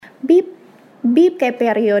beep beep kayak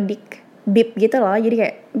periodik beep gitu loh. Jadi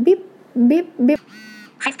kayak beep beep beep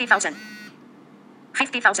 50,000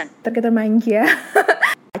 terketer manja.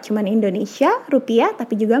 Cuman Indonesia, rupiah,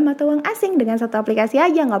 tapi juga mata uang asing dengan satu aplikasi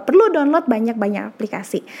aja, nggak perlu download banyak-banyak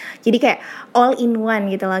aplikasi. Jadi kayak all in one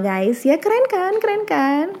gitu loh guys. Ya keren kan?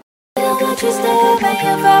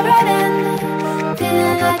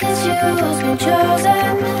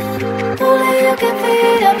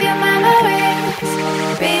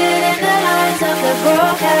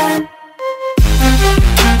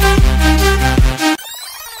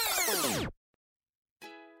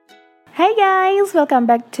 Hai guys, welcome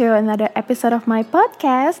back to another episode of my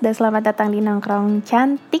podcast. Dan selamat datang di Nongkrong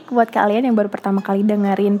Cantik. Buat kalian yang baru pertama kali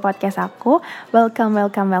dengerin podcast aku, welcome.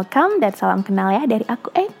 Dan salam kenal ya dari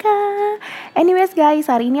aku Eka. Anyways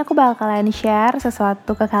guys, hari ini aku bakalan share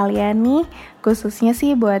sesuatu ke kalian nih, khususnya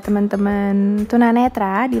sih buat teman-teman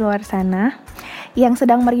tunanetra di luar sana yang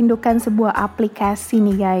sedang merindukan sebuah aplikasi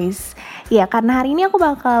nih guys. Ya, karena hari ini aku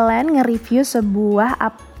bakalan nge-review sebuah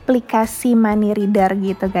aplikasi money reader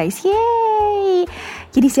gitu guys. Yeay.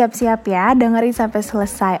 Jadi siap-siap ya dengerin sampai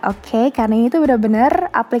selesai, oke? Karena ini tuh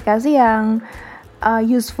benar-benar aplikasi yang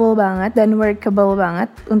useful banget dan workable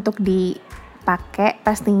banget untuk dipakai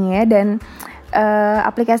pastinya. Dan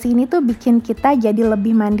aplikasi ini tuh bikin kita jadi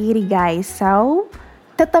lebih mandiri guys. So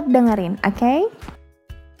tetap dengerin, oke?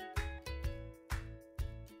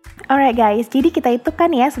 Alright guys, jadi kita itu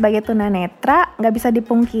kan ya sebagai tunanetra gak bisa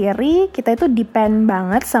dipungkiri kita itu depend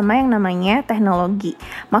banget sama yang namanya teknologi.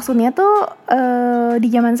 Maksudnya tuh di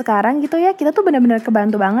zaman sekarang gitu ya, kita tuh benar-benar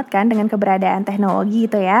kebantu banget kan dengan keberadaan teknologi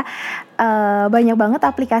gitu ya. Banyak banget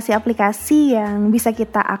aplikasi-aplikasi yang bisa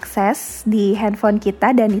kita akses di handphone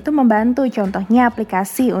kita dan itu membantu. Contohnya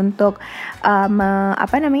aplikasi untuk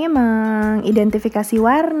mengidentifikasi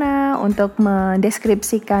warna, untuk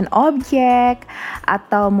mendeskripsikan objek,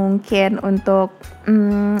 atau mungkin untuk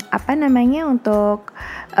untuk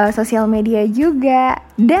sosial media juga.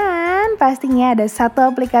 Dan pastinya ada satu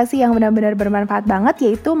aplikasi yang benar-benar bermanfaat banget,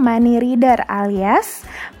 yaitu money reader alias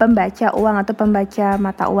pembaca uang atau pembaca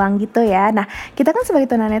mata uang gitu ya. Nah, kita kan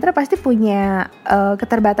sebagai tunanetra pasti punya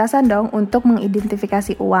keterbatasan dong untuk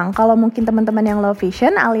mengidentifikasi uang. Kalau mungkin teman-teman yang low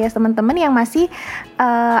vision alias teman-teman yang masih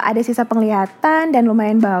ada sisa penglihatan dan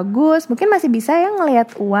lumayan bagus, mungkin masih bisa ya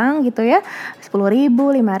ngelihat uang gitu ya, 10.000,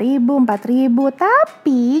 5.000, 4.000.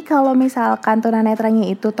 Tapi kalau misalkan tunanetranya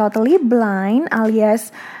itu totally blind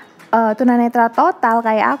alias tunanetra total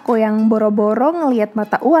kayak aku yang boro-boro ngelihat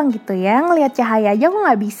mata uang gitu ya, ngelihat cahaya aja aku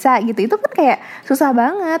nggak bisa gitu, itu kan kayak susah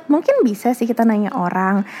banget. Mungkin bisa sih kita nanya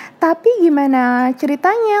orang, tapi gimana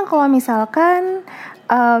ceritanya kalau misalkan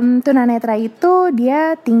tunanetra itu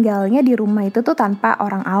dia tinggalnya di rumah itu tuh tanpa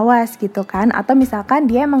orang awas gitu kan, atau misalkan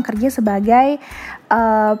dia emang kerja sebagai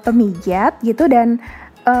pemijat gitu dan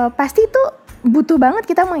pasti tuh butuh banget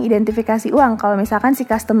kita mengidentifikasi uang. Kalau misalkan si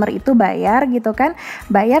customer itu bayar gitu kan,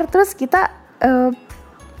 bayar terus kita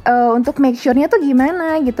untuk make sure-nya tuh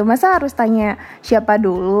gimana gitu. Masa harus tanya siapa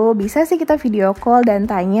dulu? Bisa sih kita video call dan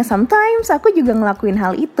tanya. Sometimes aku juga ngelakuin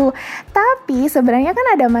hal itu. Tapi sebenarnya kan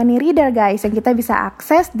ada money reader guys yang kita bisa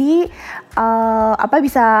akses di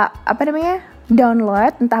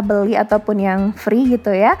download, entah beli ataupun yang free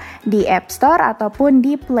gitu ya, di App Store ataupun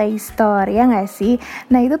di Play Store, ya nggak sih?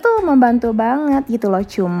 Nah itu tuh membantu banget gitu loh.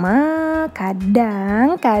 Cuma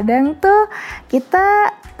kadang tuh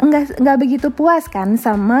kita nggak begitu puas kan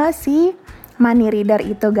sama si money reader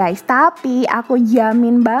itu guys. Tapi aku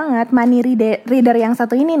jamin banget money reader yang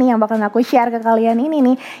satu ini nih, yang bakalan aku share ke kalian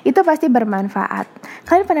ini nih, itu pasti bermanfaat.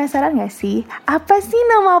 Kalian penasaran gak sih? Apa sih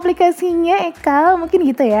nama aplikasinya Eka? Mungkin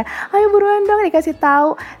gitu ya. Ayo buruan dong dikasih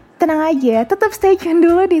tahu. Tenang aja, tetap stay tune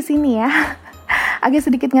dulu di sini ya. Agak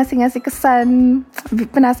sedikit ngasih kesan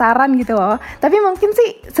penasaran gitu loh. Tapi mungkin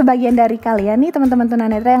sih sebagian dari kalian nih teman-teman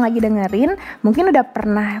tunanetra yang lagi dengerin mungkin udah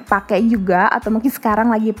pernah pakai juga, atau mungkin sekarang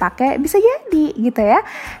lagi pakai, bisa jadi gitu ya.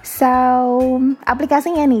 So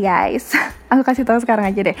aplikasinya nih guys, aku kasih tahu sekarang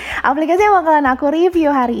aja deh. Aplikasi yang bakalan aku review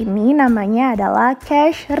hari ini namanya adalah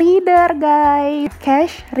Cash Reader guys.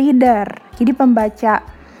 Cash Reader, jadi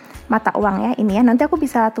pembaca mata uang ya ini ya. Nanti aku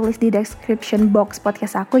bisa tulis di description box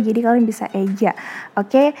podcast aku, jadi kalian bisa eja.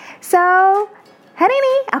 Oke, so hari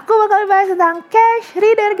ini aku bakal bahas tentang Cash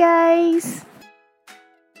Reader guys.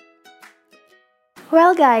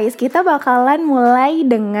 Well guys, kita bakalan mulai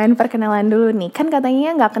dengan perkenalan dulu nih. Kan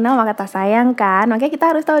katanya nggak kenal maka tak sayang kan. Makanya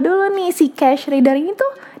kita harus tahu dulu nih si cash reader ini tuh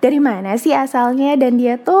dari mana sih asalnya dan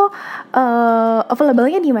dia tuh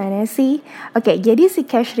available-nya di mana sih? Oke, jadi si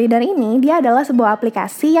cash reader ini dia adalah sebuah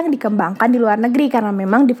aplikasi yang dikembangkan di luar negeri karena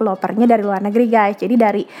memang developernya dari luar negeri guys. Jadi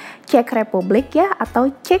dari Czech Republic ya atau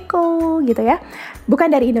Ceko gitu ya. Bukan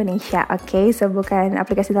dari Indonesia, oke, so bukan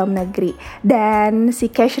aplikasi dalam negeri. Dan si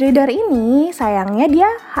cash reader ini sayangnya dia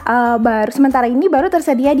sementara ini baru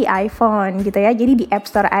tersedia di iPhone gitu ya. Jadi di App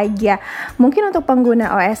Store aja. Mungkin untuk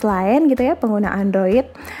pengguna OS lain gitu ya, pengguna Android,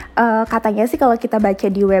 katanya sih kalau kita baca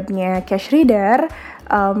di webnya cash reader,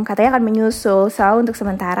 katanya akan menyusul. So untuk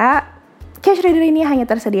sementara cash reader ini hanya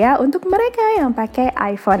tersedia untuk mereka yang pakai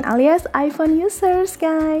iPhone alias iPhone users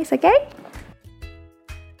guys, oke?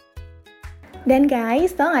 Dan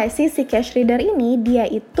guys, tau gak sih si cash reader ini dia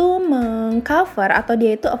itu mengcover atau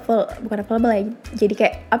dia itu bukan available ya, jadi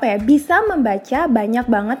kayak apa ya, bisa membaca banyak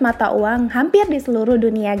banget mata uang hampir di seluruh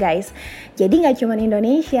dunia guys. Jadi gak cuma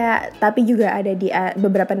Indonesia, tapi juga ada di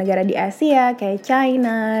beberapa negara di Asia kayak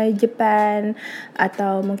China, Jepang,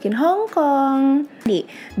 atau mungkin Hong Kong.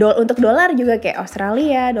 Untuk dolar juga kayak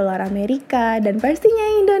Australia, dolar Amerika, dan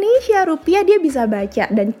pastinya Indonesia, rupiah dia bisa baca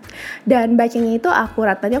dan bacanya itu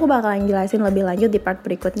akurat. Nanti aku bakalan jelasin lebih lanjut di part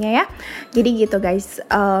berikutnya ya. Jadi gitu guys.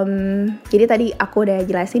 Jadi tadi aku udah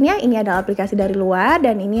jelasin ya, ini adalah aplikasi dari luar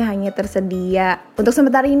dan ini hanya tersedia untuk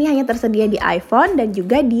sementara ini hanya tersedia di iPhone dan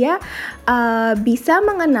juga dia bisa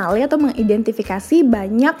mengenali atau mengidentifikasi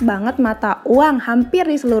banyak banget mata uang hampir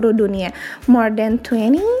di seluruh dunia. More than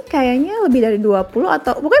 20, kayaknya lebih dari 20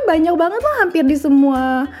 atau pokoknya banyak banget lah, hampir di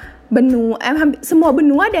semua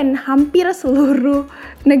benua dan hampir seluruh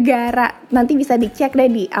negara. Nanti bisa dicek deh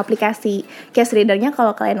di aplikasi cash readernya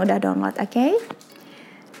kalau kalian udah download, oke?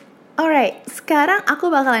 Alright, sekarang aku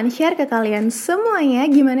bakalan share ke kalian semuanya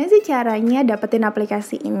gimana sih caranya dapetin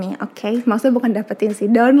aplikasi ini, oke? Maksudnya bukan dapetin sih,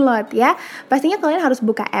 download ya. Pastinya kalian harus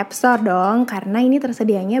buka App Store dong, karena ini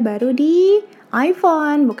tersedianya baru di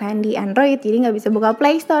iPhone, bukan di Android, jadi nggak bisa buka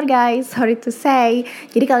Play Store guys, sorry to say.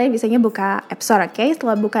 Jadi kalian bisanya buka App Store, oke?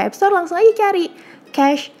 Setelah buka App Store langsung aja cari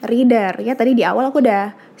cash reader ya. Tadi di awal aku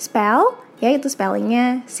udah spell ya, itu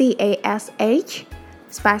spellingnya CASH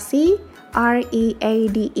spasi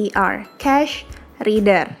READER, cash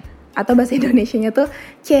reader, atau bahasa Indonesianya tuh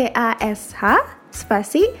CASH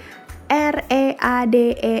spasi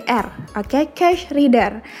READER, oke, cash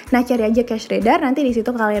reader. Nah, cari aja cash reader, nanti di situ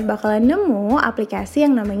kalian bakalan nemu aplikasi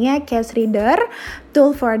yang namanya cash reader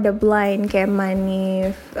tool for the blind kayak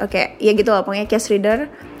Manif, oke, ya gitu loh, pokoknya cash reader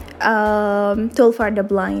tool for the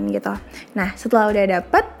blind gitu. Nah, setelah udah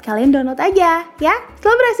dapet, kalian download aja ya.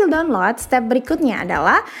 Setelah berhasil download, step berikutnya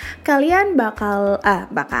adalah kalian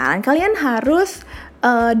kalian harus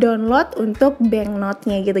download untuk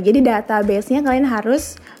banknote-nya gitu. Jadi database-nya kalian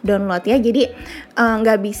harus download ya. Jadi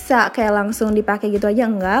nggak bisa kayak langsung dipakai gitu aja,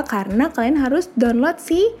 enggak, karena kalian harus download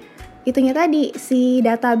si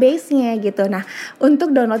database-nya gitu. Nah,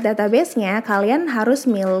 untuk download database-nya kalian harus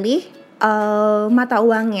milih mata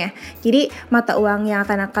uangnya. Jadi mata uang yang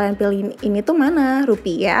akan kalian pilih ini tuh mana?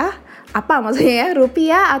 Rupiah? Apa maksudnya ya?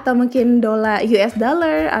 Rupiah atau mungkin dolar, US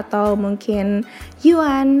dollar, atau mungkin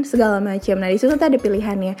yuan, segala macam. Nah, di situ tuh ada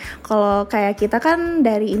pilihannya. Kalau kayak kita kan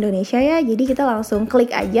dari Indonesia ya, jadi kita langsung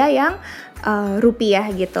klik aja yang rupiah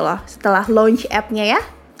gitu loh. Setelah launch app-nya ya.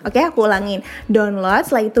 Oke, aku ulangin. Download,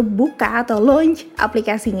 setelah itu buka atau launch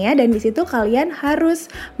aplikasinya, dan di situ kalian harus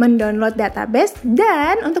mendownload database,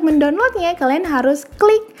 dan untuk mendownloadnya kalian harus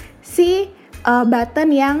klik si button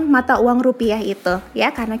yang mata uang rupiah itu ya,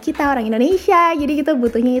 karena kita orang Indonesia jadi kita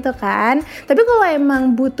butuhnya itu kan. Tapi kalau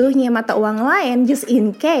emang butuhnya mata uang lain, just in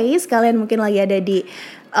case kalian mungkin lagi ada di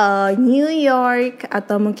New York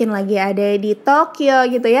atau mungkin lagi ada di Tokyo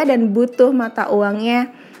gitu ya, dan butuh mata uangnya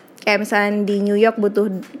kayak misalnya di New York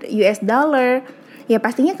butuh US dollar, ya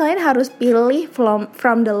pastinya kalian harus pilih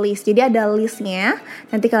from the list. Jadi ada listnya,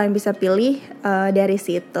 nanti kalian bisa pilih dari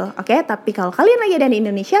situ. Oke, tapi kalau kalian lagi ada di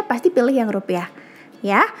Indonesia, pasti pilih yang rupiah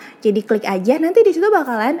ya. Jadi klik aja, nanti di situ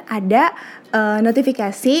bakalan ada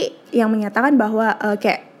notifikasi yang menyatakan bahwa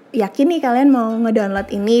kayak yakin nih kalian mau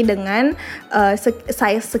ngedownload ini dengan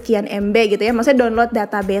size sekian MB gitu ya. Maksudnya download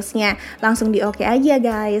database-nya langsung di oke aja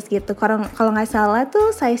guys gitu. Kalau nggak salah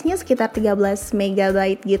tuh size-nya sekitar 13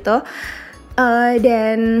 MB gitu.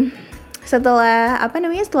 Dan setelah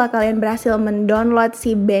kalian berhasil mendownload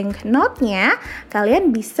si banknote-nya,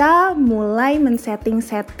 kalian bisa mulai men-setting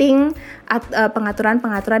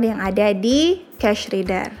pengaturan-pengaturan yang ada di cash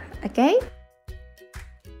reader. Oke?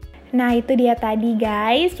 Nah itu dia tadi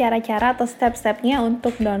guys, cara-cara atau step-stepnya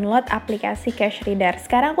untuk download aplikasi Cash Reader.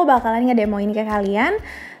 Sekarang aku bakalan ngedemoin ke kalian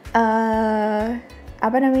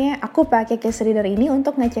aku pakai Cash Reader ini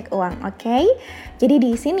untuk ngecek uang, oke? Jadi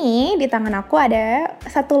di sini di tangan aku ada 1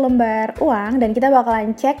 lembar uang dan kita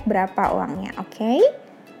bakalan cek berapa uangnya, oke?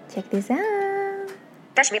 Check this out.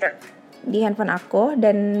 Cash Reader Di handphone aku,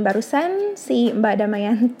 dan barusan si Mbak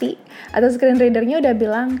Damayanti atau screen readernya udah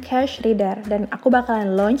bilang Cash Reader, dan aku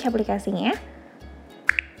bakalan launch aplikasinya.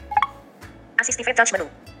 Assistive touch menu.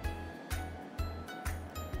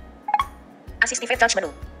 Assistive touch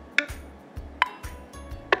menu.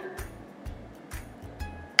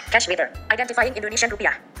 Cash Reader identifying Indonesian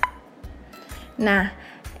rupiah. Nah,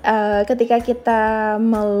 ketika kita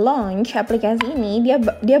melaunch aplikasi ini,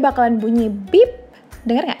 dia bakalan bunyi beep,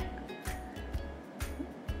 dengar nggak?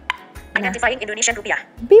 Identifying Indonesian rupiah.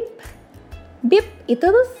 Beep, beep itu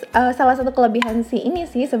tuh salah satu kelebihan si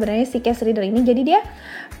sebenarnya si Cash Reader ini. Jadi dia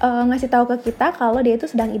ngasih tahu ke kita kalau dia itu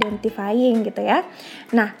sedang identifying gitu ya.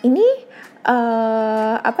 Nah ini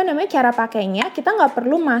cara pakainya, kita nggak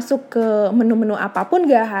perlu masuk ke menu-menu apapun,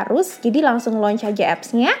 nggak harus. Jadi langsung launch aja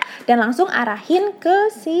apps-nya dan langsung arahin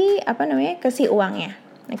ke si uangnya,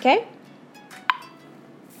 oke?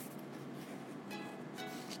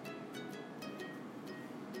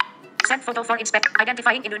 Send photo for inspect.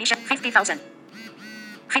 Identifying Indonesian 50,000.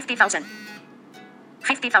 50,000.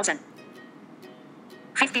 50,000.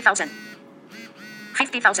 50,000.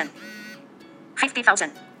 50,000.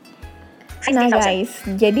 50,000. Nah guys,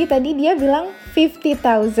 jadi tadi dia bilang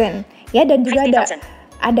 50,000 ya, dan juga 50,000.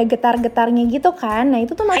 ada getar-getarnya gitu kan. Nah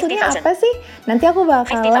itu tuh maksudnya 50,000. apa sih? Nanti aku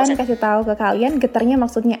bakalan 50,000. kasih tahu ke kalian getarnya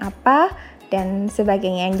maksudnya apa dan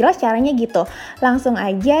sebagainya. Yang jelas caranya gitu, langsung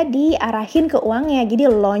aja diarahin ke uangnya. Jadi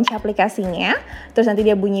launch aplikasinya, terus nanti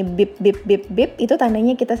dia bunyi bip bip bip bip, itu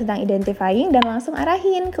tandanya kita sedang identifying, dan langsung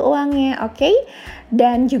arahin ke uangnya, oke?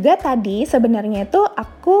 Dan juga tadi sebenarnya itu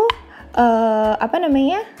aku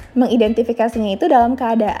mengidentifikasinya itu dalam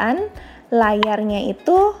keadaan layarnya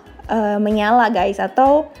itu menyala guys,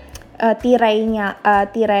 atau tirai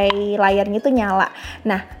layarnya itu nyala.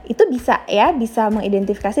 Nah, itu bisa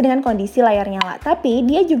mengidentifikasi dengan kondisi layar nyala. Tapi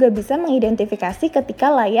dia juga bisa mengidentifikasi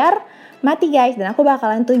ketika layar mati guys. Dan aku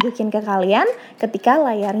bakalan tunjukin ke kalian ketika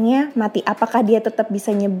layarnya mati, apakah dia tetap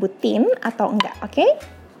bisa nyebutin atau enggak, oke?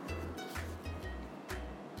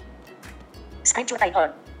 Screen to time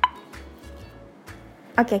on.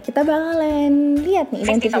 Oke, kita bakalan lihat nih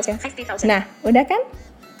identifikasi. 50,000. Nah, udah kan?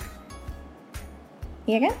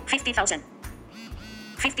 Iya kan? 50,000.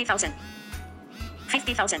 50,000.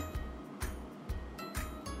 50,000.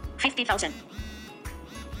 50,000.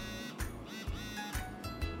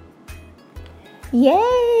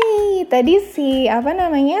 Yeay! Tadi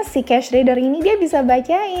si Cash Reader ini dia bisa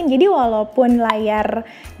bacain. Jadi walaupun layar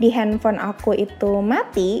di handphone aku itu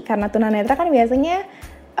mati, karena tunanetra kan biasanya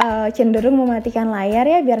cenderung mematikan layar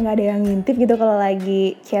ya, biar nggak ada yang ngintip gitu kalau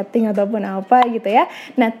lagi chatting ataupun apa gitu ya.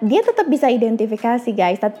 Nah, dia tetap bisa identifikasi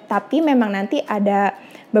guys, tapi memang nanti ada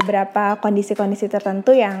beberapa kondisi-kondisi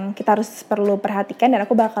tertentu yang kita harus perlu perhatikan, dan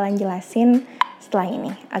aku bakalan jelasin setelah ini,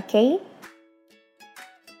 oke?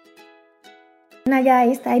 Nah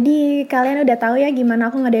guys, tadi kalian udah tahu ya gimana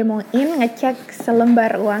aku ngedemoin ngecek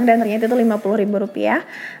selembar uang, dan ternyata itu Rp50.000.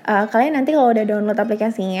 Kalian nanti kalau udah download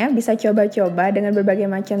aplikasinya bisa coba-coba dengan berbagai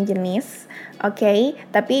macam jenis, oke?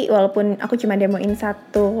 Tapi walaupun aku cuma demoin 1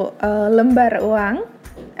 lembar uang,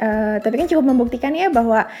 tapi kan cukup membuktikan ya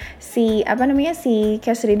bahwa si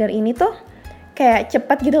Cash Reader ini tuh kayak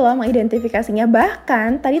cepat gitu loh mengidentifikasinya.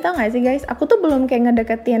 Bahkan tadi tau gak sih guys, aku tuh belum kayak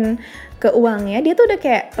ngedeketin ke uangnya, dia tuh udah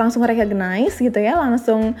kayak langsung recognize gitu ya,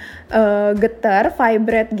 langsung getar,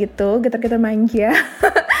 vibrate gitu, getar-getar manja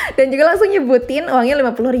dan juga langsung nyebutin uangnya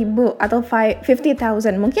 50.000 atau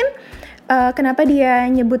 50,000. Mungkin kenapa dia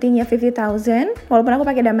nyebutinnya 50,000 walaupun aku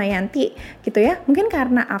pakai Damayanti gitu ya, mungkin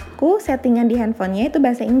karena aku settingan di handphonenya itu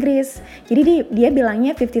bahasa Inggris, jadi dia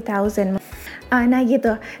bilangnya 50,000. Nah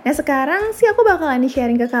gitu. Nah sekarang sih aku bakalan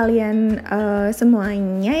sharing ke kalian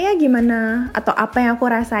semuanya ya, gimana atau apa yang aku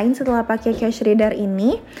rasain setelah pakai Cash Reader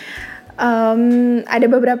ini. Ada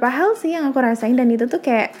beberapa hal sih yang aku rasain, dan itu tuh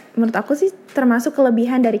kayak menurut aku sih termasuk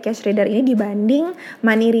kelebihan dari Cash Reader ini dibanding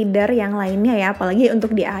Money Reader yang lainnya ya, apalagi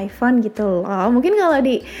untuk di iPhone gitu loh. Mungkin kalau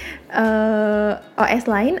di OS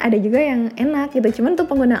lain ada juga yang enak gitu, cuman untuk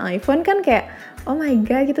pengguna iPhone kan kayak oh my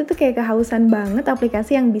god, gitu tuh kayak kehausan banget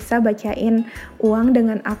aplikasi yang bisa bacain uang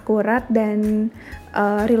dengan akurat dan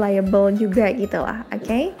reliable juga gitu lah,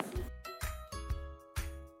 oke?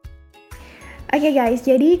 Oke guys,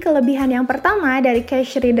 jadi kelebihan yang pertama dari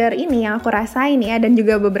Cash Reader ini yang aku rasain ya, dan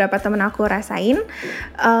juga beberapa temen aku rasain,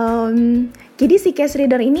 Jadi si cash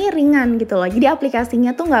reader ini ringan gitu loh. Jadi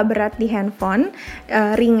aplikasinya tuh nggak berat di handphone,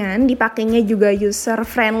 ringan, dipakainya juga user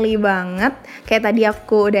friendly banget. Kayak tadi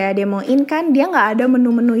aku udah demoin kan, dia nggak ada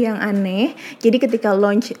menu-menu yang aneh. Jadi ketika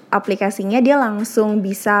launch aplikasinya dia langsung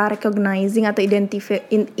bisa recognizing atau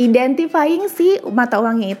identifying si mata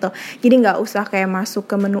uangnya itu. Jadi nggak usah kayak masuk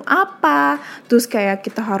ke menu apa, terus kayak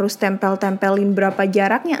kita harus tempelin berapa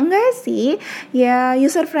jaraknya. Enggak sih, ya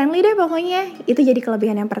user friendly deh pokoknya. Itu jadi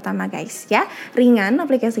kelebihan yang pertama guys ya, ringan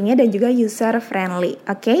aplikasinya dan juga user friendly.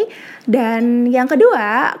 Oke. Dan yang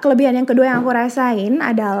kedua, kelebihan yang kedua yang aku rasain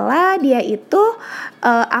adalah dia itu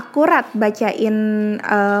akurat bacain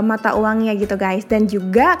mata uangnya gitu guys, dan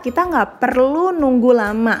juga kita nggak perlu nunggu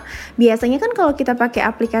lama. Biasanya kan kalau kita pakai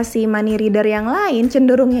aplikasi money reader yang lain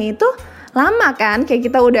cenderungnya itu lama kan, kayak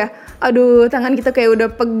kita udah tangan kita kayak udah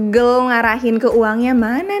pegel ngarahin ke uangnya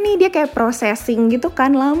mana nih, dia kayak processing gitu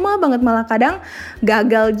kan, lama banget, malah kadang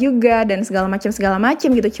gagal juga dan segala macam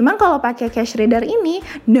gitu. Cuman kalau pakai cash reader ini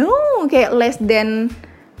kayak less than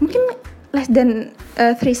 3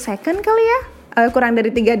 second kali ya, kurang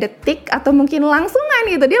dari 3 detik atau mungkin langsungan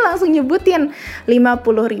gitu, dia langsung nyebutin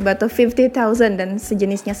 50.000 atau 50,000 dan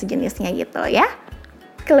sejenisnya gitu ya.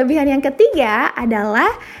 Kelebihan yang ketiga adalah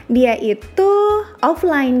dia itu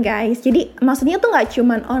offline guys. Jadi maksudnya tuh gak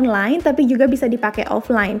cuman online tapi juga bisa dipakai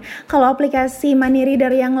offline. Kalau aplikasi money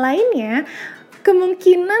reader yang lainnya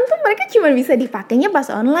kemungkinan tuh mereka cuma bisa dipakainya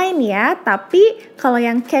pas online ya. Tapi kalau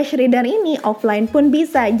yang cash reader ini offline pun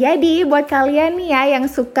bisa. Jadi buat kalian nih ya yang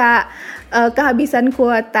suka kehabisan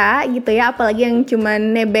kuota gitu ya, apalagi yang cuma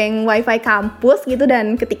nebeng wifi kampus gitu,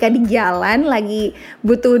 dan ketika di jalan lagi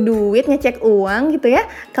butuh duit ngecek uang gitu ya,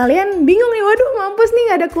 kalian bingung nih, waduh mampus nih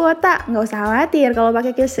gak ada kuota. Gak usah khawatir, kalau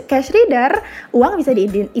pakai cash reader uang bisa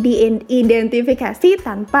diidentifikasi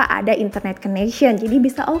tanpa ada internet connection, jadi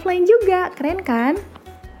bisa offline juga. Keren kan?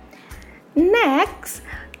 Next,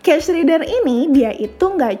 cash reader ini dia itu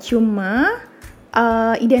gak cuma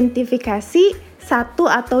identifikasi 1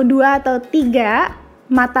 atau 2 atau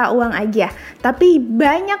 3 mata uang aja, tapi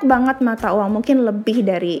banyak banget mata uang, mungkin lebih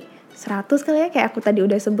dari 100 kali ya, kayak aku tadi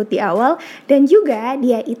udah sebut di awal. Dan juga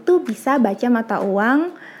dia itu bisa baca mata uang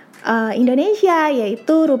Indonesia,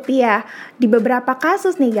 yaitu rupiah. Di beberapa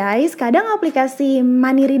kasus nih guys, kadang aplikasi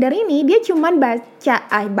money reader ini dia cuma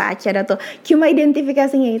cuma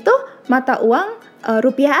identifikasinya itu mata uang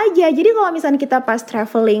rupiah aja. Jadi kalau misalnya kita pas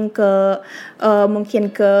traveling ke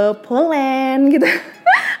mungkin ke Poland gitu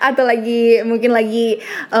atau mungkin lagi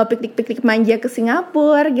piknik manja ke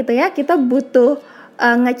Singapura gitu ya, kita butuh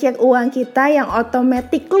ngecek uang kita yang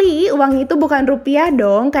automatically uang itu bukan rupiah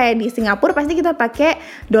dong. Kayak di Singapura pasti kita pakai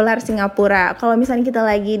dolar Singapura. Kalau misalnya kita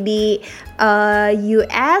lagi di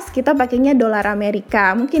US kita pakainya dolar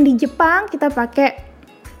Amerika. Mungkin di Jepang kita pakai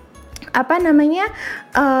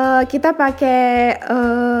kita pakai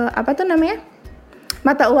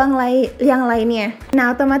mata uang yang lainnya.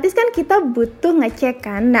 Nah, otomatis kan kita butuh ngecek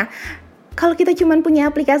kan. Nah, kalau kita cuma punya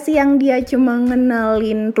aplikasi yang dia cuma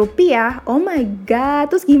ngenalin rupiah, oh my god,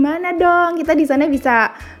 terus gimana dong? Kita di sana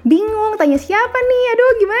bisa bingung, tanya siapa nih,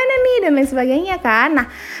 aduh gimana nih, dan lain sebagainya kan. Nah,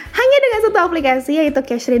 hanya dengan satu aplikasi yaitu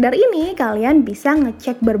cash reader ini, kalian bisa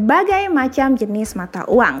ngecek berbagai macam jenis mata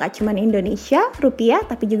uang. Gak cuma Indonesia, rupiah,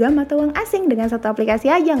 tapi juga mata uang asing dengan satu aplikasi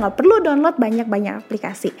aja. Gak perlu download banyak-banyak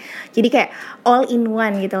aplikasi. Jadi kayak all in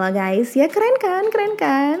one gitu loh guys. Ya keren kan?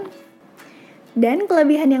 Dan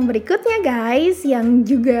kelebihan yang berikutnya guys, yang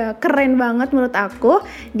juga keren banget menurut aku,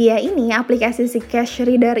 dia ini aplikasi si cash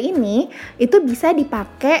reader ini itu bisa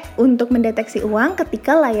dipakai untuk mendeteksi uang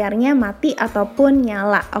ketika layarnya mati ataupun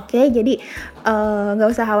nyala. Oke, jadi nggak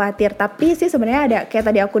usah khawatir. Tapi sih sebenarnya ada, kayak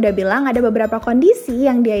tadi aku udah bilang, ada beberapa kondisi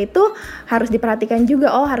yang dia itu harus diperhatikan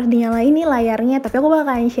juga. Oh, harus dinyalain nih layarnya. Tapi aku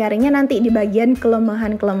bakalan sharingnya nanti di bagian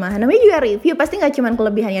kelemahan-kelemahan. Namanya juga review, pasti nggak cuma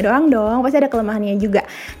kelebihannya doang dong, pasti ada kelemahannya juga.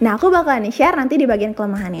 Nah, aku bakalan share nanti di bagian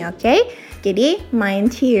kelemahannya, oke? Jadi,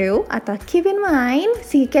 keep in mind,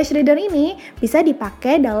 si cash reader ini bisa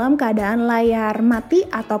dipakai dalam keadaan layar mati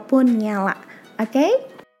ataupun nyala,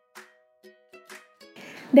 oke?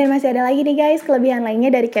 Dan masih ada lagi nih guys kelebihan lainnya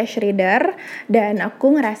dari cash reader, dan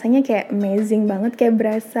aku ngerasanya kayak amazing banget, kayak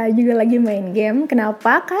berasa juga lagi main game.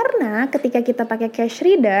 Kenapa? Karena ketika kita pakai cash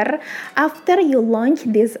reader, after you launch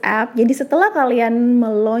this app, jadi setelah kalian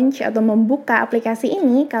meluncur atau membuka aplikasi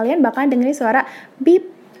ini, kalian bakal dengerin suara beep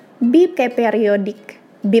kayak periodik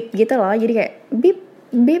beep gitu loh. Jadi kayak beep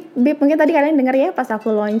bip bip, mungkin tadi kalian denger ya pas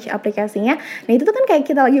aku launch aplikasinya. Nah itu tuh kan kayak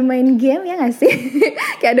kita lagi main game ya nggak sih?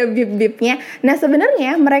 Kayak ada bip bipnya. Nah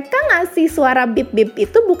sebenarnya mereka ngasih suara bip bip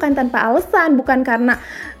itu bukan tanpa alasan, bukan karena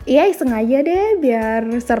ya sengaja deh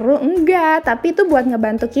biar seru, enggak, tapi itu buat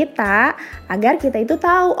ngebantu kita agar kita itu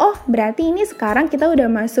tahu, oh berarti ini sekarang kita udah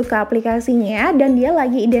masuk ke aplikasinya dan dia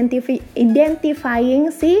lagi identifying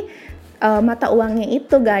si mata uangnya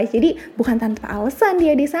itu guys. Jadi bukan tanpa alasan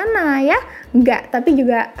dia di sana ya, enggak, tapi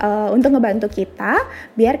juga untuk ngebantu kita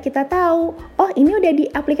biar kita tahu, oh ini udah di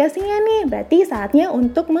aplikasinya nih, berarti saatnya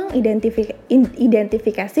untuk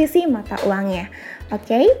mengidentifikasi si mata uangnya.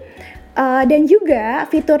 Oke? Dan juga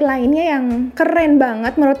fitur lainnya yang keren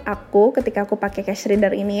banget menurut aku ketika aku pakai cash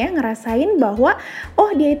reader ini ya, ngerasain bahwa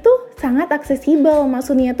oh dia itu sangat aksesibel.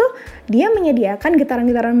 Maksudnya tuh dia menyediakan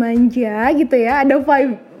getaran-getaran manja gitu ya, ada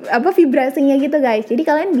vibrasinya gitu guys. Jadi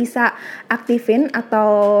kalian bisa aktifin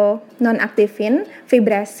atau non-aktifin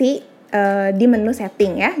vibrasi di menu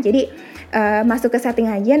setting ya. Jadi masuk ke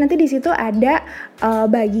setting aja, nanti di situ ada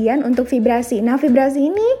bagian untuk vibrasi. Nah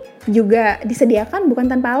vibrasi ini juga disediakan bukan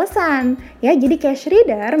tanpa alasan ya. Jadi cash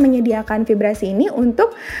reader menyediakan vibrasi ini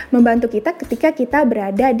untuk membantu kita ketika kita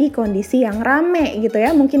berada di kondisi yang rame gitu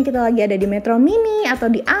ya. Mungkin kita lagi ada di metro mini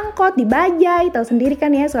atau di angkot, di bajai, tahu sendiri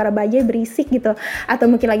kan ya suara bajai berisik gitu. Atau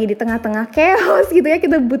mungkin lagi di tengah-tengah chaos gitu ya,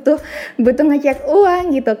 kita butuh ngecek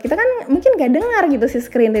uang gitu. Kita kan mungkin gak dengar gitu si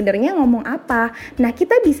screen readernya ngomong apa. Nah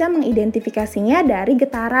kita bisa mengidentifikasinya dari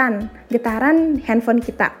getaran handphone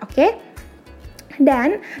kita, oke?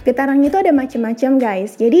 Dan getarannya itu ada macam-macam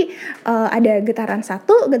guys. Jadi ada getaran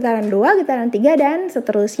 1, getaran 2, getaran 3 dan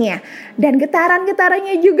seterusnya. Dan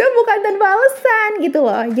getarannya juga bukan tanpa alasan gitu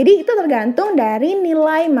loh. Jadi itu tergantung dari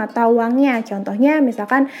nilai mata uangnya. Contohnya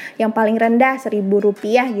misalkan yang paling rendah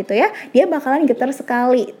Rp1.000 gitu ya, dia bakalan getar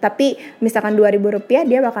sekali. Tapi misalkan Rp2.000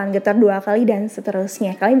 dia bakalan getar 2 kali dan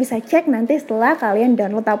seterusnya. Kalian bisa cek nanti setelah kalian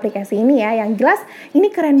download aplikasi ini ya. Yang jelas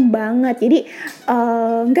ini keren banget. Jadi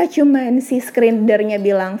nggak cuman si screen readernya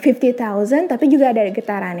bilang 50,000, tapi juga ada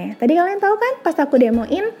getarannya. Tadi kalian tahu kan pas aku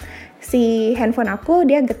demoin si handphone aku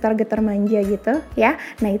dia getar-getar manja gitu ya.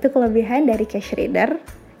 Nah itu kelebihan dari cash reader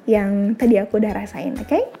yang tadi aku udah rasain,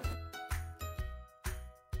 oke?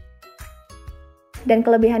 Dan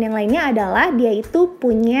kelebihan yang lainnya adalah dia itu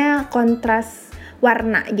punya kontras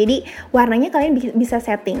warna. Jadi warnanya kalian bisa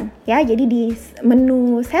setting ya. Jadi di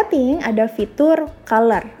menu setting ada fitur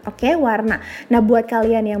color, oke, warna. Nah buat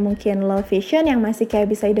kalian yang mungkin low vision yang masih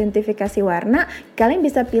kayak bisa identifikasi warna, kalian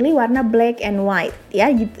bisa pilih warna black and white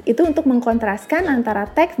ya. Itu untuk mengkontraskan antara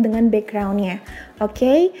teks dengan backgroundnya.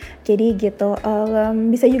 Oke, jadi gitu.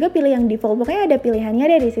 Bisa juga pilih yang default. Pokoknya ada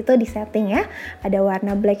pilihannya dari situ di setting ya. Ada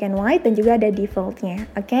warna black and white dan juga ada defaultnya.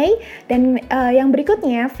 Oke. Dan yang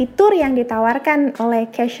berikutnya fitur yang ditawarkan oleh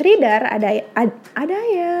cash reader ada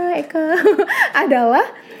ya Eka adalah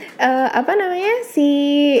si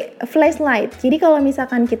flashlight. Jadi kalau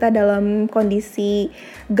misalkan kita dalam kondisi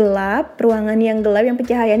gelap, ruangan yang gelap yang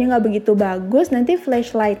pencahayaannya nggak begitu bagus, nanti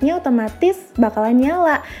flashlightnya otomatis bakalan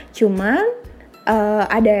nyala. Cuman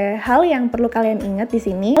ada hal yang perlu kalian ingat di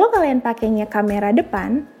sini. Kalau kalian pakainya kamera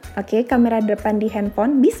depan, oke, kamera depan di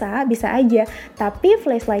handphone bisa aja, tapi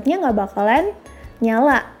flashlightnya nggak bakalan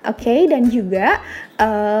nyala, oke? Dan juga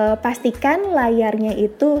pastikan layarnya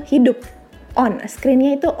itu hidup, on,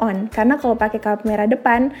 screen-nya itu on. Karena kalau pakai kamera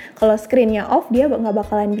depan, kalau screen-nya off, dia nggak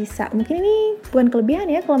bakalan bisa. Mungkin ini bukan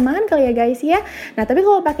kelebihan ya, kelemahan kali ya guys ya. Nah, tapi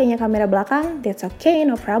kalau pakainya kamera belakang, that's okay,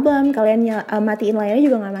 no problem. Kalian matiin layarnya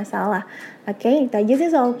juga nggak masalah. Oke, itu aja sih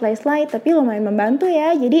soal flashlight, tapi lumayan membantu ya.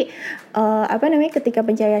 Jadi, ketika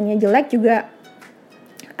pencahayaannya jelek juga,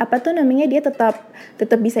 dia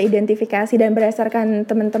tetap bisa identifikasi. Dan berdasarkan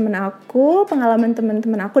pengalaman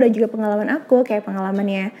teman-teman aku dan juga pengalaman aku, kayak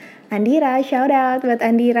pengalamannya Andira, shout out buat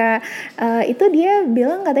Andira, itu dia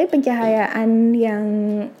bilang katanya pencahayaan yang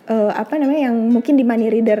yang mungkin di money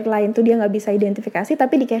reader lain tuh dia nggak bisa identifikasi,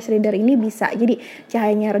 tapi di cash reader ini bisa. Jadi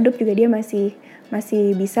cahayanya redup juga dia masih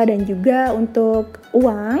bisa. Dan juga untuk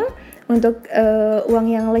uang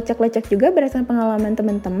yang lecek-lecek juga berdasarkan pengalaman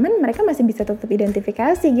teman-teman, mereka masih bisa tetap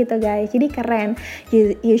identifikasi gitu guys. Jadi keren,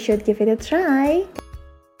 you should give it a try.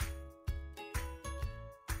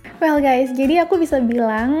 Well guys, jadi aku bisa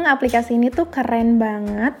bilang aplikasi ini tuh keren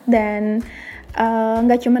banget dan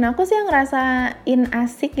nggak cuman aku sih yang ngerasain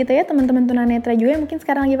asik gitu ya, teman-teman tunanetra juga yang mungkin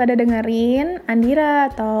sekarang lagi pada dengerin, Andira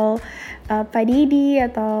atau Pak Didi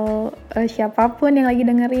atau siapapun yang lagi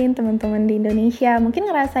dengerin, teman-teman di Indonesia mungkin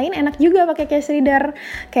ngerasain enak juga pakai cash reader.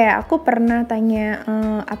 Kayak aku pernah tanya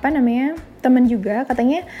temen juga,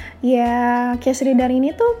 katanya ya cash reader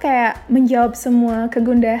ini tuh kayak menjawab semua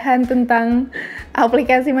kegundahan tentang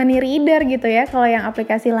aplikasi money reader gitu ya. Kalau yang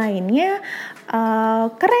aplikasi lainnya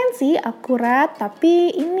keren sih, akurat,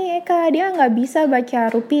 tapi ini Eka, dia nggak bisa baca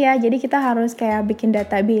rupiah, jadi kita harus kayak bikin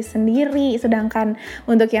database sendiri. Sedangkan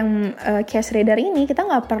untuk yang cash reader ini kita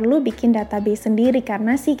nggak perlu bikin database sendiri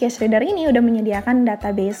karena si cash reader ini udah menyediakan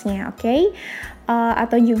database-nya, oke?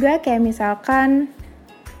 Atau juga kayak misalkan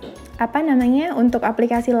untuk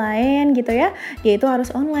aplikasi lain gitu ya, dia itu harus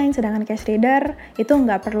online, sedangkan cash reader itu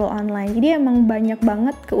nggak perlu online. Jadi emang banyak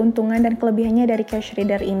banget keuntungan dan kelebihannya dari cash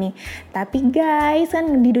reader ini. Tapi guys,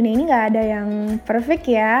 kan di dunia ini nggak ada yang perfect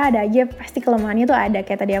ya, ada aja pasti kelemahannya tuh ada.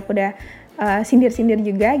 Kayak tadi aku udah sindir-sindir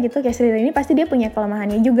juga gitu, cash reader ini pasti dia punya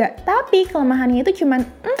kelemahannya juga. Tapi kelemahannya itu cuman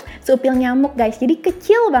seupil nyamuk guys, jadi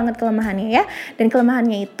kecil banget kelemahannya ya. Dan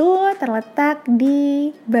kelemahannya itu terletak di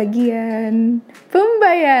bagian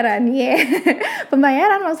pembayaran.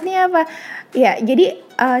 Pembayaran maksudnya apa? Ya, jadi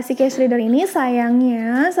si cash reader ini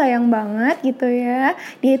sayang banget gitu ya.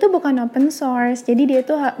 Dia itu bukan open source, jadi dia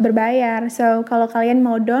itu berbayar. So, kalau kalian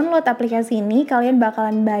mau download aplikasi ini, kalian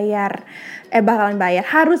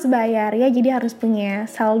harus bayar ya. Jadi harus punya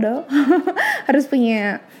saldo, harus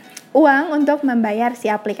punya uang untuk membayar si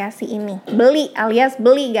aplikasi ini.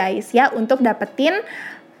 Beli guys ya, untuk dapetin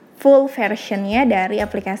full versionnya dari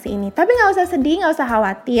aplikasi ini. Tapi nggak usah sedih, nggak usah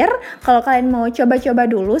khawatir. Kalau kalian mau coba-coba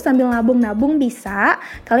dulu sambil nabung-nabung bisa.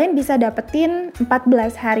 Kalian bisa dapetin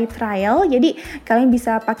 14 hari trial. Jadi kalian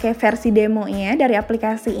bisa pakai versi demonya dari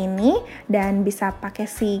aplikasi ini dan bisa pakai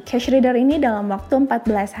si cash reader ini dalam waktu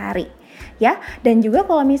 14 hari. Ya, dan juga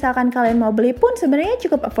kalau misalkan kalian mau beli pun sebenarnya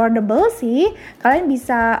cukup affordable sih. Kalian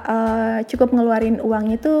bisa cukup ngeluarin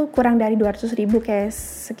uang itu kurang dari 200.000, kayak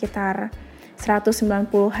sekitar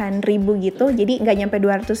 190-an ribu gitu, jadi nggak nyampe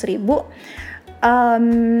 200.000.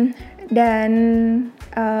 Dan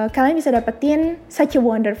kalian bisa dapetin such a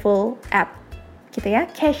wonderful app gitu ya,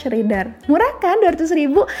 cash reader. Murah kan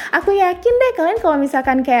 200.000? Aku yakin deh kalian kalau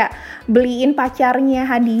misalkan kayak beliin pacarnya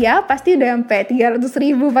hadiah pasti udah sampai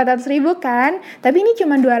 300.000, 400.000 kan. Tapi ini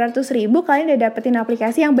cuma 200.000, kalian udah dapetin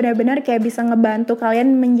aplikasi yang benar-benar kayak bisa ngebantu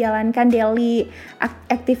kalian menjalankan daily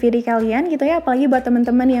activity kalian gitu ya. Apalagi buat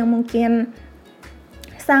teman-teman yang mungkin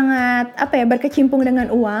sangat berkecimpung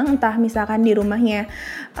dengan uang, entah misalkan di rumahnya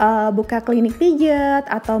buka klinik pijat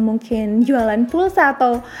atau mungkin jualan pulsa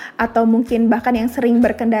atau mungkin bahkan yang sering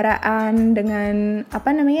berkendaraan dengan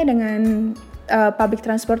public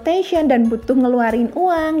transportation dan butuh ngeluarin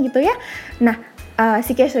uang gitu ya. Nah,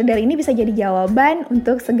 si cash reader ini bisa jadi jawaban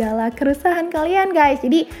untuk segala keresahan kalian guys.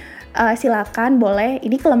 Jadi silakan boleh,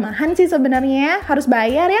 ini kelemahan sih sebenarnya, harus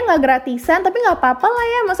bayar ya, nggak gratisan, tapi nggak apa-apa lah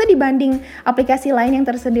ya, maksudnya dibanding aplikasi lain yang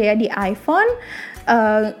tersedia di iPhone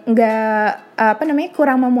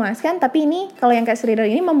kurang memuaskan. Tapi ini kalau yang cash reader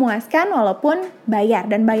ini memuaskan walaupun bayar,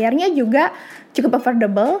 dan bayarnya juga cukup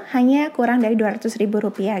affordable, hanya kurang dari 200.000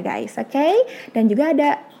 rupiah guys, oke? Dan juga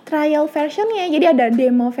ada trial versionnya, jadi ada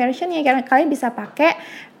demo versionnya, karena kalian bisa pakai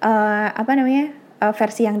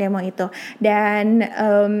versi yang demo itu. Dan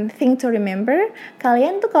thing to remember,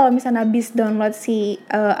 kalian tuh kalau misalnya habis download si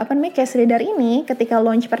cash reader ini, ketika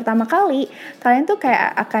launch pertama kali, kalian tuh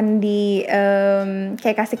kayak akan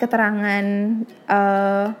kayak kasih keterangan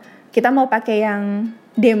kita mau pakai yang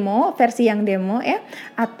demo, versi yang demo ya,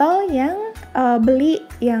 atau yang beli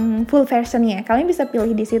yang full versionnya. Kalian bisa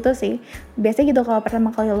pilih di situ sih. Biasanya gitu kalau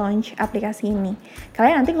pertama kali launch aplikasi ini.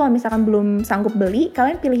 Kalian nanti kalau misalkan belum sanggup beli,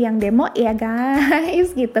 kalian pilih yang demo ya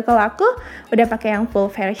guys gitu. Kalau aku udah pakai yang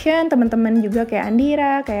full version, teman-teman juga kayak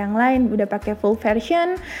Andira, kayak yang lain udah pakai full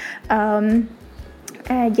version.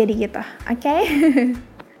 Jadi gitu, oke?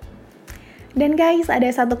 Dan guys,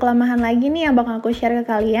 ada satu kelemahan lagi nih yang bakal aku share ke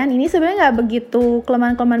kalian. Ini sebenarnya nggak begitu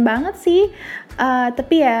kelemahan-kelemahan banget sih,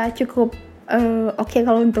 tapi ya cukup oke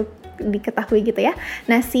kalau untuk diketahui gitu ya.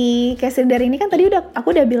 Nah, si cash reader ini kan tadi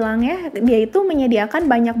aku udah bilang ya, dia itu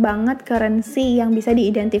menyediakan banyak banget currency yang bisa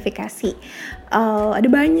diidentifikasi. Ada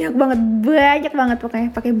banyak banget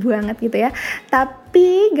pokoknya, pakai banget gitu ya.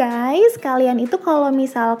 Tapi guys, kalian itu kalau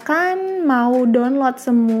misalkan mau download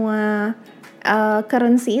semua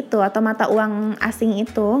currency itu atau mata uang asing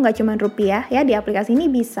itu, nggak cuma rupiah ya, di aplikasi ini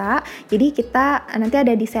bisa. Jadi kita nanti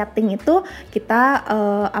ada di setting itu, kita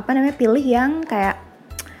pilih yang kayak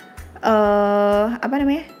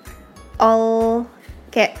all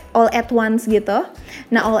kayak all at once gitu.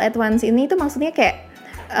 Nah, all at once ini tuh maksudnya kayak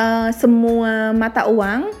semua mata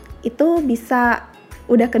uang itu bisa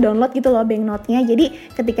udah ke download gitu loh banknote-nya.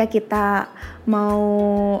 Jadi ketika kita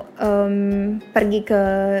mau pergi ke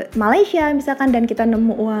Malaysia misalkan dan kita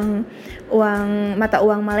nemu uang mata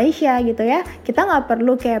uang Malaysia gitu ya, kita nggak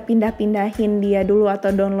perlu kayak pindah-pindahin dia dulu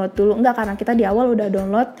atau download dulu, enggak, karena kita di awal udah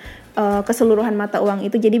download keseluruhan mata uang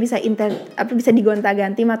itu. Jadi bisa bisa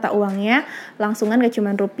digonta-ganti mata uangnya langsungan, gak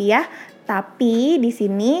cuma rupiah. Tapi di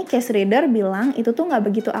sini case reader bilang itu tuh nggak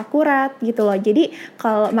begitu akurat gitu loh. Jadi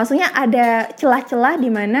kalau maksudnya ada celah-celah di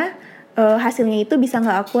mana hasilnya itu bisa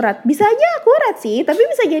nggak akurat. Bisa aja akurat sih, tapi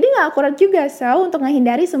bisa jadi nggak akurat juga. So untuk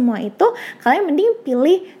menghindari semua itu, kalian mending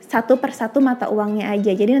pilih satu persatu mata uangnya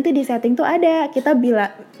aja. Jadi nanti di setting tuh ada, kita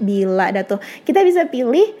kita bisa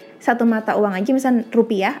pilih satu mata uang aja, misalnya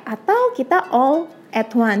rupiah, atau kita all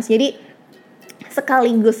at once. Jadi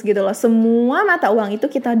sekaligus gitu loh, semua mata uang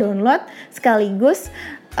itu kita download sekaligus.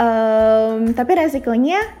 Tapi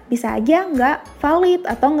resikonya bisa aja nggak valid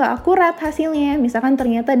atau nggak akurat hasilnya. Misalkan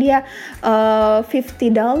ternyata dia $50,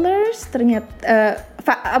 ternyata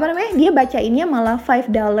dia bacainnya malah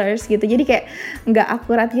 $5 gitu. Jadi kayak nggak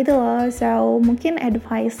akurat gitu loh. So mungkin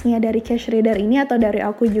advice-nya dari cash reader ini atau dari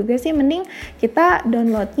aku juga sih, mending kita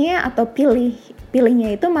downloadnya atau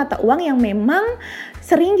pilihnya itu mata uang yang memang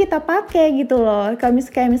sering kita pakai gitu loh.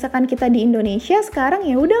 Kayak misalkan kita di Indonesia sekarang,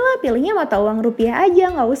 ya udahlah pilihnya mata uang rupiah aja,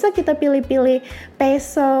 nggak usah kita pilih-pilih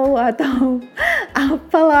peso atau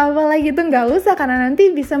apalah gitu, nggak usah, karena nanti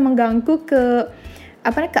bisa mengganggu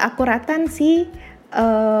keakuratan si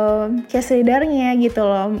cash readernya gitu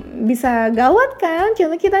loh. Bisa gawat kan,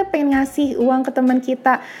 contoh kita pengen ngasih uang ke teman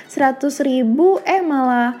kita 100.000,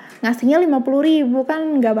 malah ngasihnya 50.000, kan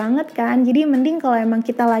nggak banget kan. Jadi mending kalau emang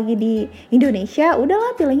kita lagi di Indonesia,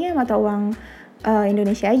 udahlah pilihnya mata uang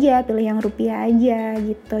Indonesia aja, pilih yang rupiah aja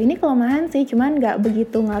gitu. Ini kelemahan sih, cuman nggak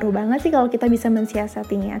begitu ngaruh banget sih kalau kita bisa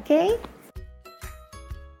mensiasatinya, oke?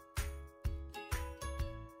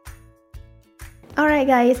 Alright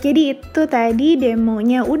guys, jadi itu tadi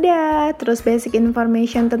demonya udah, terus basic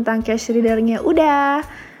information tentang cash readernya udah,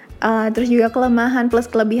 terus juga kelemahan plus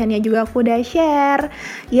kelebihannya juga aku udah share.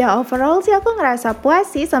 Ya overall sih aku ngerasa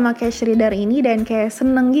puas sih sama cash reader ini dan kayak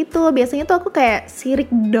seneng gitu. Biasanya tuh aku kayak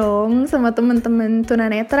sirik dong sama temen-temen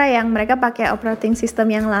tunanetra yang mereka pakai operating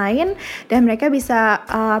system yang lain dan mereka bisa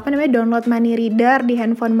download money reader di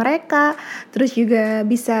handphone mereka, terus juga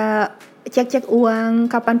bisa cek-cek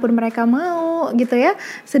uang kapanpun mereka mau gitu ya.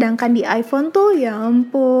 Sedangkan di iPhone tuh ya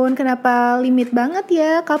ampun, kenapa limit banget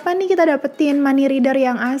ya? Kapan nih kita dapetin money reader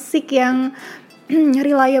yang asik, yang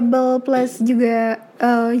reliable plus juga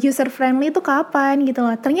user friendly itu kapan gitu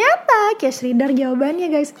loh. Ternyata cash reader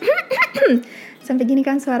jawabannya guys. Sampai gini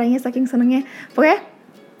kan suaranya saking senengnya. Pokoknya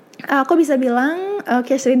aku bisa bilang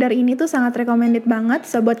cash reader ini tuh sangat recommended banget.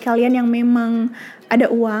 So buat kalian yang memang ada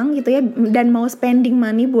uang gitu ya dan mau spending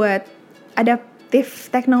money buat adaptive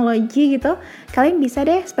teknologi gitu, kalian bisa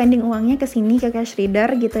deh spending uangnya ke sini, ke cash reader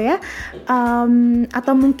gitu ya.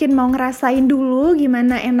 Atau mungkin mau ngerasain dulu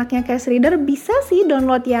gimana enaknya cash reader, bisa sih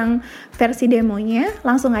download yang versi demonya,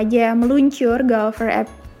 langsung aja meluncur go over App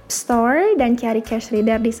Store dan cari cash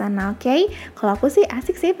reader di sana, oke? Kalau aku sih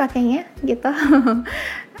asik sih pakainya gitu.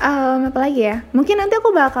 Apalagi ya? Mungkin nanti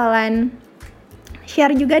aku bakalan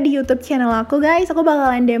share juga di YouTube channel aku guys. Aku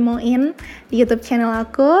bakalan demoin di YouTube channel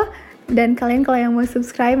aku. Dan kalian kalau yang mau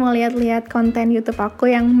subscribe, mau lihat-lihat konten YouTube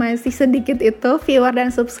aku yang masih sedikit itu, viewer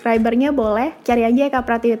dan subscribernya, boleh cari aja Kak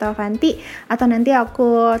Pratiwita Avanti, atau nanti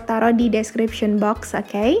aku taruh di description box,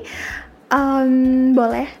 oke?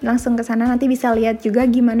 Boleh langsung ke sana, nanti bisa lihat juga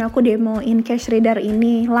gimana aku demoin cash reader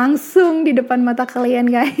ini langsung di depan mata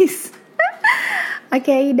kalian guys.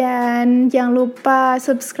 Oke, dan jangan lupa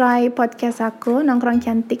subscribe podcast aku, Nongkrong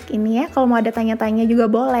Cantik ini ya. Kalau mau ada tanya-tanya juga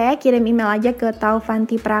boleh, kirim email aja ke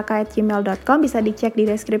taufantipraka@gmail.com, bisa dicek di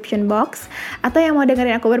description box. Atau yang mau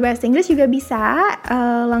dengerin aku berbahasa Inggris juga bisa,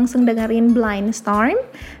 langsung dengerin Blind Storm,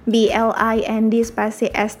 BLIND spasi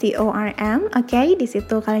STORM, oke? Di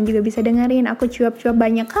situ kalian juga bisa dengerin aku cuap-cuap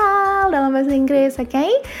banyak hal dalam bahasa Inggris, oke?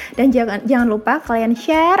 Dan jangan lupa kalian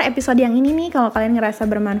share episode yang ini nih kalau kalian ngerasa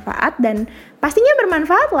bermanfaat, dan pastinya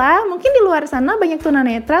bermanfaat lah. Mungkin di luar sana banyak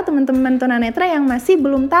tunanetra, teman-teman tunanetra yang masih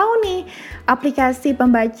belum tahu nih aplikasi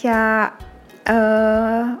pembaca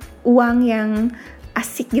uang yang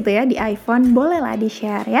asik gitu ya di iPhone. Bolehlah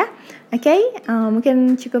di-share ya. Oke,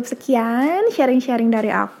 mungkin cukup sekian sharing-sharing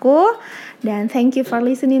dari aku. Dan thank you for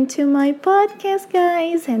listening to my podcast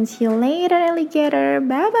guys. And see you later alligator.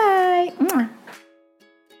 Bye-bye.